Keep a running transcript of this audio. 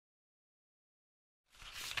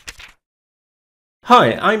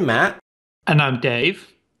Hi, I'm Matt. And I'm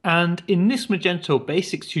Dave, and in this Magento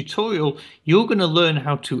Basics tutorial, you're going to learn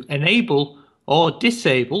how to enable or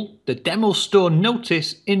disable the demo store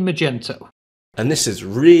notice in Magento. And this is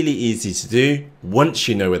really easy to do once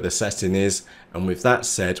you know where the setting is. And with that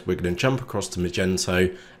said, we're going to jump across to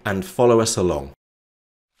Magento and follow us along.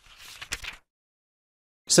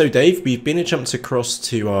 So Dave, we've been jumped across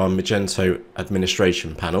to our Magento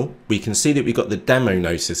Administration Panel. We can see that we've got the demo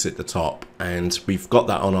notice at the top, and we've got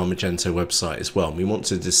that on our Magento website as well. We want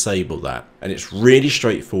to disable that, and it's really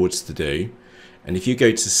straightforward to do. And if you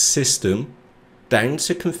go to System, down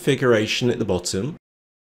to Configuration at the bottom,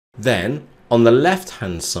 then on the left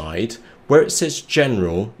hand side, where it says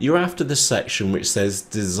General, you're after the section which says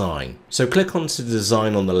Design. So click onto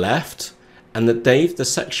Design on the left, and the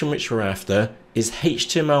section which we're after is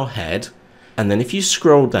HTML head, and then if you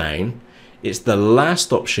scroll down, it's the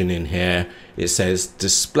last option in here. It says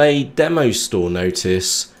display demo store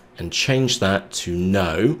notice, and change that to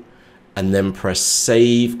no, and then press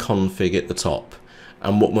save config at the top.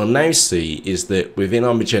 And what we'll now see is that within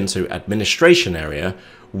our Magento administration area,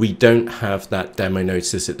 we don't have that demo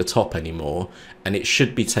notice at the top anymore, and it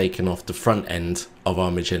should be taken off the front end of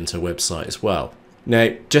our Magento website as well.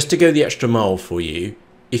 Now, just to go the extra mile for you,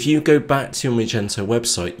 if you go back to your Magento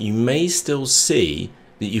website, you may still see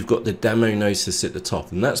that you've got the demo notice at the top,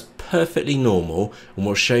 and that's perfectly normal, and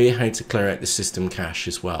we'll show you how to clear out the system cache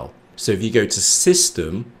as well. So if you go to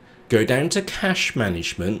System, go down to Cache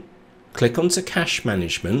Management, click onto Cache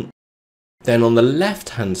Management, then on the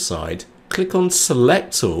left hand side, click on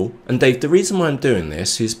Select All. And Dave, the reason why I'm doing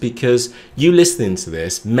this is because you listening to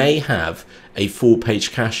this may have a full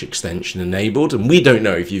page cache extension enabled, and we don't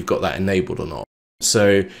know if you've got that enabled or not.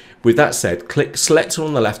 So with that said, click Select All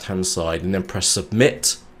on the left hand side and then press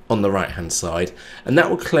Submit on the right hand side, and that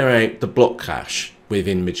will clear out the block cache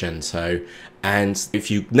within Magento. And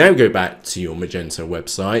if you now go back to your Magento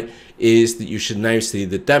website, is that you should now see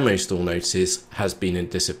the demo store notice has been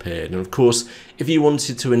disappeared. And of course, if you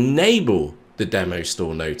wanted to enable the demo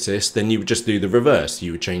store notice, then you would just do the reverse.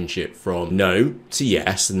 You would change it from no to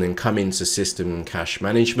yes, and then come into System and Cache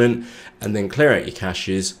Management, and then clear out your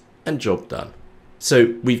caches, and job done.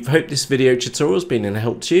 So we hope this video tutorial has been a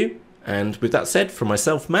help to you. And with that said, from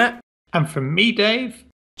myself, Matt. And from me, Dave.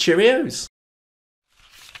 Cheerios.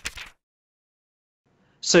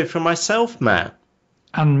 So from myself, Matt.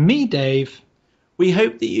 And me, Dave. We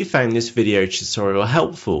hope that you found this video tutorial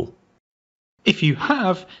helpful. If you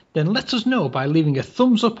have, then let us know by leaving a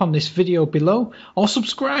thumbs up on this video below or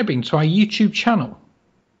subscribing to our YouTube channel.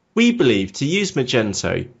 We believe to use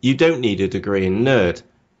Magento, you don't need a degree in Nerd,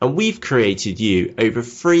 and we've created you over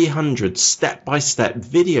 300 step-by-step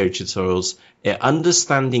video tutorials at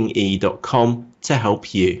understandinge.com to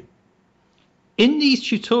help you. In these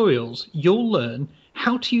tutorials, you'll learn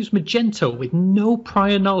how to use Magento with no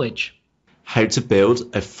prior knowledge, how to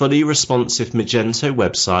build a fully responsive Magento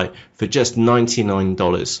website for just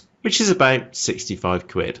 $99, which is about 65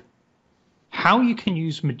 quid. How you can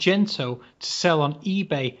use Magento to sell on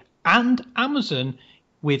eBay and Amazon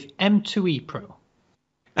with M2E Pro.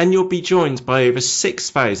 And you'll be joined by over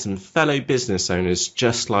 6,000 fellow business owners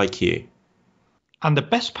just like you. And the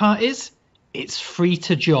best part is, it's free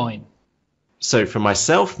to join. So for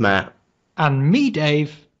myself, Matt. And me,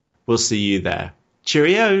 Dave. We'll see you there.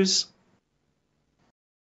 Cheerios!